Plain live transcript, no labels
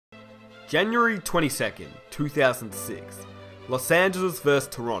January 22nd, 2006. Los Angeles vs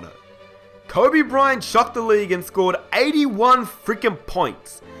Toronto. Kobe Bryant shocked the league and scored 81 freaking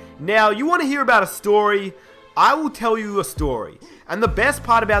points. Now, you want to hear about a story? I will tell you a story. And the best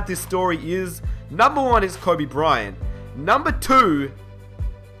part about this story is, number one, it's Kobe Bryant. Number two,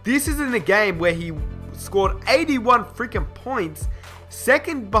 this is in a game where he scored 81 freaking points,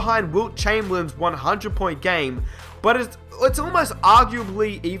 second behind Wilt Chamberlain's 100-point game, but it's almost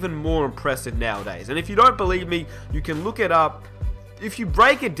arguably even more impressive nowadays. And if you don't believe me, you can look it up. If you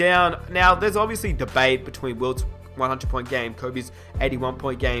break it down, now there's obviously debate between Wilt's 100-point game, Kobe's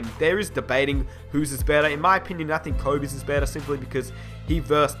 81-point game. There is debating whose is better. In my opinion, I think Kobe's is better simply because he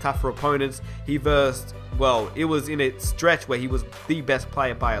versed tougher opponents. He versed, well, it was in a stretch where he was the best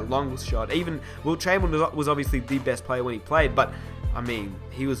player by a long shot. Even Wilt Chamberlain was obviously the best player when he played, but I mean,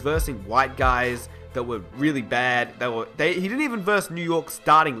 he was versing white guys that were really bad. He didn't even verse New York's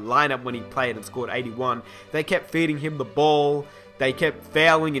starting lineup when he played and scored 81. They kept feeding him the ball. They kept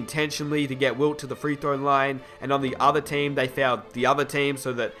fouling intentionally to get Wilt to the free throw line, and on the other team, they fouled the other team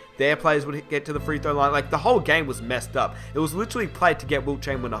so that their players would get to the free throw line. Like, the whole game was messed up. It was literally played to get Wilt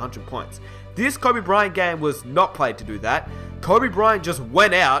Chamberlain 100 points. This Kobe Bryant game was not played to do that. Kobe Bryant just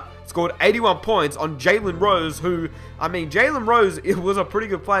went out, scored 81 points on Jalen Rose, who, I mean, Jalen Rose, it was a pretty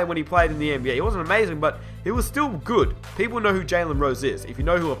good player when he played in the NBA. He wasn't amazing, but it was still good. People know who Jalen Rose is. If you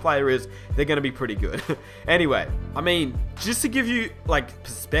know who a player is, they're going to be pretty good. Anyway, I mean, just to give you, like,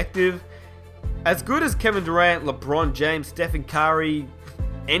 perspective, as good as Kevin Durant, LeBron James, Stephen Curry,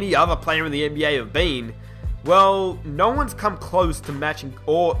 any other player in the NBA have been, well, no one's come close to matching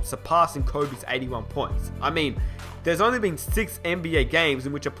or surpassing Kobe's 81 points. I mean, there's only been 6 NBA games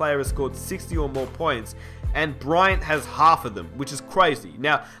in which a player has scored 60 or more points, and Bryant has half of them, which is crazy.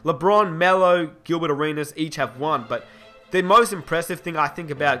 Now, LeBron, Melo, Gilbert Arenas each have one, but the most impressive thing I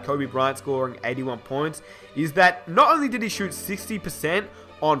think about Kobe Bryant scoring 81 points is that not only did he shoot 60%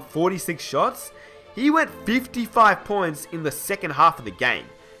 on 46 shots, he went 55 points in the second half of the game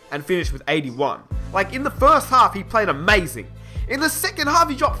and finished with 81. Like, in the first half, he played amazing. In the second half,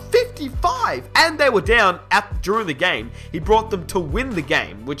 he dropped 55, and they were down during the game. He brought them to win the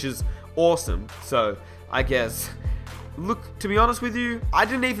game, which is awesome. So, I guess, look, to be honest with you, I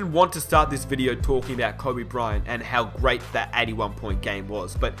didn't even want to start this video talking about Kobe Bryant and how great that 81-point game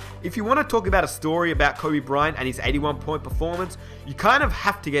was. But if you want to talk about a story about Kobe Bryant and his 81-point performance, you kind of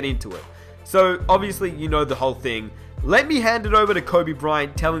have to get into it. So, obviously, you know the whole thing. Let me hand it over to Kobe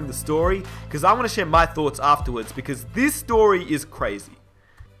Bryant telling the story, because I want to share my thoughts afterwards, because this story is crazy.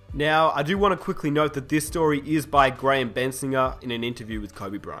 Now, I do want to quickly note that this story is by Graham Bensinger in an interview with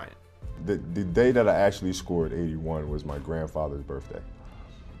Kobe Bryant. The day that I actually scored 81 was my grandfather's birthday,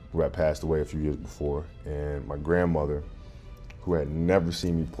 who had passed away a few years before, and my grandmother, who had never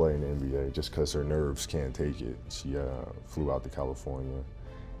seen me play in the NBA just because her nerves can't take it, she flew out to California,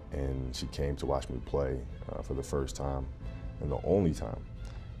 and she came to watch me play for the first time and the only time.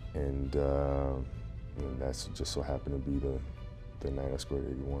 And that's just so happened to be the night I scored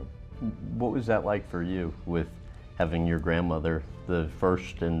 81. What was that like for you with having your grandmother the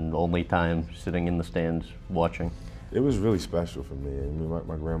first and only time sitting in the stands watching? It was really special for me. I mean,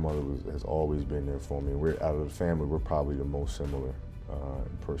 my grandmother has always been there for me. We're out of the family, we're probably the most similar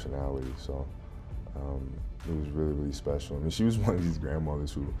in personality. So. It was really, really special. I mean, she was one of these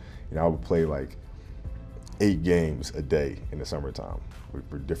grandmothers who, you know, I would play like 8 games a day in the summertime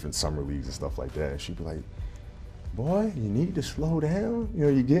for different summer leagues and stuff like that. And she'd be like, boy, you need to slow down. You know,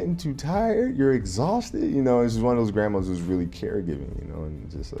 you're getting too tired. You're exhausted. You know, it's just one of those grandmothers who's really caregiving, you know,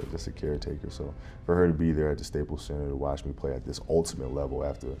 and just a caretaker. So for her to be there at the Staples Center to watch me play at this ultimate level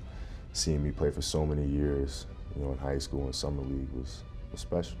after seeing me play for so many years, you know, in high school and summer league was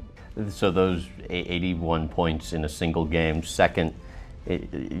special. So those 81 points in a single game, second,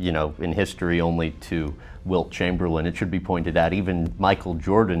 you know, in history only to Wilt Chamberlain. It should be pointed out, even Michael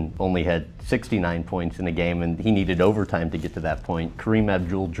Jordan only had 69 points in a game, and he needed overtime to get to that point. Kareem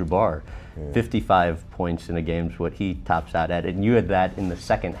Abdul-Jabbar, 55 points in a game is what he tops out at, and you had that in the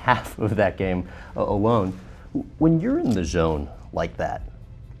second half of that game alone. When you're in the zone like that,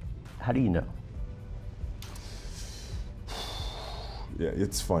 how do you know? Yeah,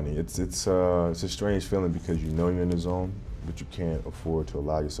 it's funny. It's a strange feeling because you know you're in the zone, but you can't afford to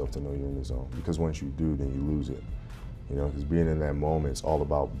allow yourself to know you're in the zone, because once you do, then you lose it. You know, because being in that moment, it's all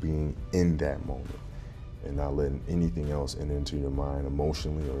about being in that moment and not letting anything else enter into your mind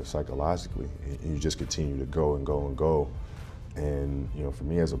emotionally or psychologically. And you just continue to go and go and go. And, you know, for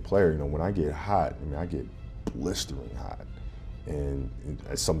me as a player, you know, when I get hot, I mean, I get blistering hot. And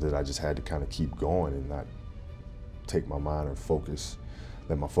it's something that I just had to kind of keep going and not take my mind and focus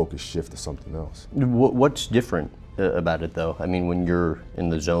let my focus shift to something else. What's different about it, though? I mean, when you're in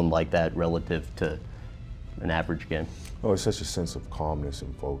the zone like that relative to an average game? Oh, it's such a sense of calmness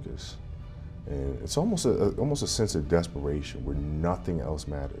and focus. And it's almost a sense of desperation where nothing else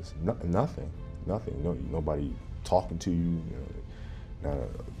matters. Nothing. Nobody talking to you, not a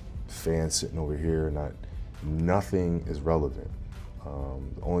fan sitting over here, nothing is relevant.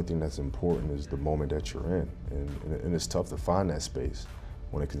 The only thing that's important is the moment that you're in. And it's tough to find that space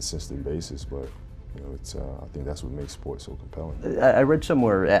on a consistent basis, but I think that's what makes sports so compelling. I read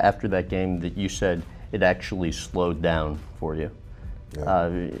somewhere after that game that you said it actually slowed down for you.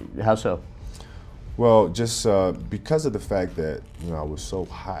 Yeah. How so? Well, just because of the fact that I was so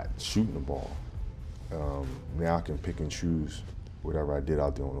hot shooting the ball. Now I can pick and choose whatever I did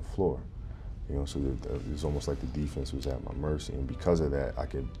out there on the floor. So it was almost like the defense was at my mercy, and because of that, I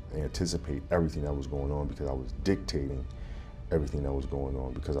could anticipate everything that was going on because I was dictating everything that was going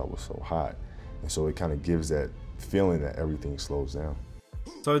on because I was so hot. And so it kind of gives that feeling that everything slows down.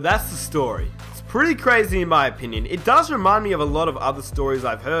 So that's the story. It's pretty crazy in my opinion. It does remind me of a lot of other stories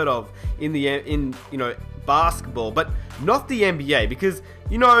I've heard of in basketball, but not the NBA, because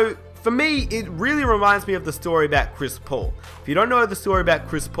for me, it really reminds me of the story about Chris Paul. If you don't know the story about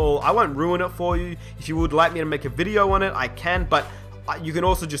Chris Paul, I won't ruin it for you. If you would like me to make a video on it, I can, but you can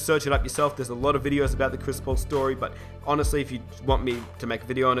also just search it up yourself. There's a lot of videos about the Chris Paul story, but honestly, if you want me to make a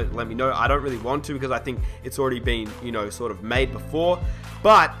video on it, let me know. I don't really want to because I think it's already been, sort of made before.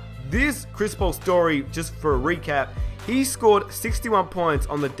 But this Chris Paul story, just for a recap, he scored 61 points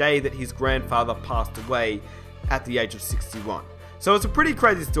on the day that his grandfather passed away at the age of 61. So it's a pretty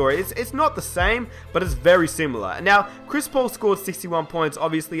crazy story. It's not the same, but it's very similar. Now, Chris Paul scored 61 points,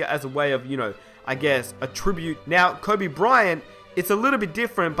 obviously, as a way of, I guess, a tribute. Now, Kobe Bryant, it's a little bit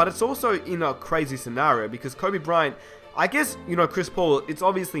different, but it's also in a crazy scenario because Kobe Bryant, I guess, Chris Paul, it's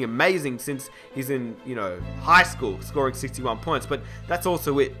obviously amazing since he's in, high school scoring 61 points, but that's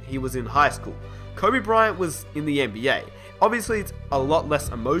also it. He was in high school. Kobe Bryant was in the NBA. Obviously, it's a lot less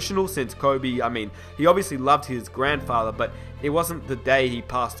emotional since Kobe, he obviously loved his grandfather, but it wasn't the day he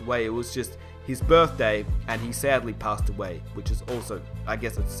passed away. It was just his birthday, and he sadly passed away, which is also, I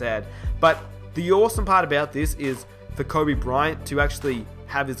guess it's sad. But the awesome part about this is for Kobe Bryant to actually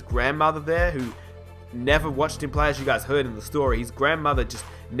have his grandmother there who never watched him play. As you guys heard in the story, his grandmother just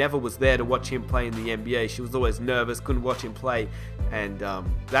never was there to watch him play in the NBA. She was always nervous, couldn't watch him play, and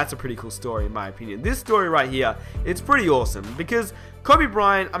that's a pretty cool story in my opinion. This story right here, it's pretty awesome because Kobe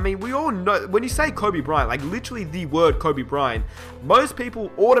Bryant, we all know, when you say Kobe Bryant, like literally the word Kobe Bryant, most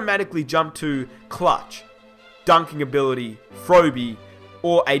people automatically jump to clutch, dunking ability, Froby,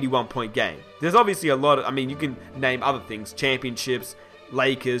 or 81-point game. There's obviously a lot of, you can name other things, championships,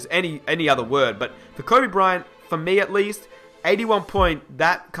 Lakers, any other word, but for Kobe Bryant, for me at least, 81 point,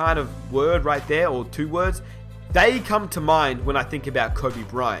 that kind of word right there, or two words, they come to mind when I think about Kobe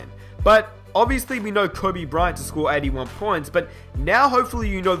Bryant. But obviously we know Kobe Bryant to score 81 points, but now hopefully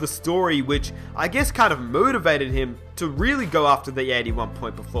you know the story which I guess kind of motivated him to really go after the 81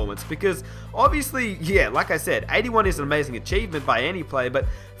 point performance, because obviously, yeah, like I said, 81 is an amazing achievement by any player, but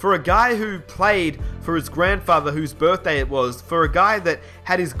for a guy who played for his grandfather whose birthday it was, for a guy that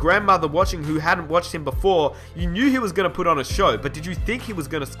had his grandmother watching who hadn't watched him before, you knew he was going to put on a show, but did you think he was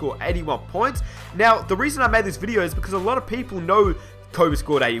going to score 81 points? Now, the reason I made this video is because a lot of people know Kobe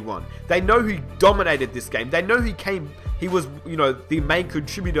scored 81. They know he dominated this game. They know he was, the main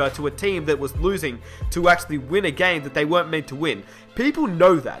contributor to a team that was losing to actually win a game that they weren't meant to win. People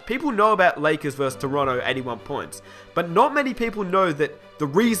know that. People know about Lakers versus Toronto 81 points. But not many people know that the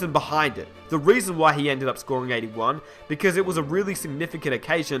reason behind it, the reason why he ended up scoring 81, because it was a really significant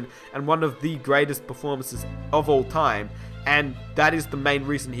occasion and one of the greatest performances of all time. And that is the main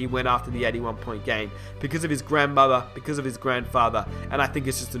reason he went after the 81-point game, because of his grandmother, because of his grandfather, and I think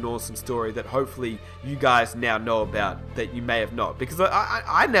it's just an awesome story that hopefully you guys now know about that you may have not, because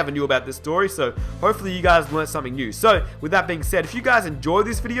I never knew about this story, so hopefully you guys learned something new. So with that being said, if you guys enjoyed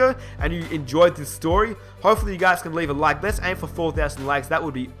this video and you enjoyed this story, hopefully you guys can leave a like. Let's aim for 4,000 likes. That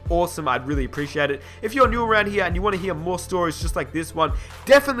would be awesome. I'd really appreciate it. If you're new around here and you want to hear more stories just like this one,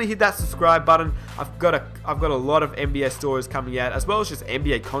 definitely hit that subscribe button. I've got a lot of NBA stories coming out, as well as just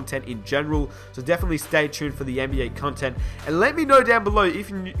NBA content in general, so definitely stay tuned for the NBA content, and let me know down below if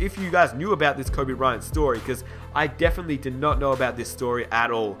you guys knew about this Kobe Bryant story, because I definitely did not know about this story at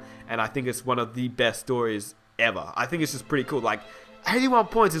all, and I think it's one of the best stories ever. I think it's just pretty cool. Like, 81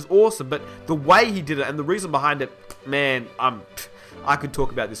 points is awesome, but the way he did it and the reason behind it, man, I could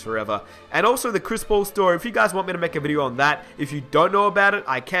talk about this forever. And also the Chris Paul story, if you guys want me to make a video on that, if you don't know about it,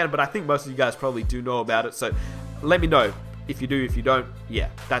 I can, but I think most of you guys probably do know about it, so let me know. If you do, if you don't, yeah,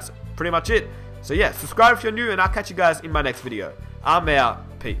 that's pretty much it. So yeah, subscribe if you're new, and I'll catch you guys in my next video. I'm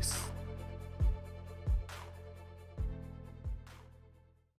out. Peace.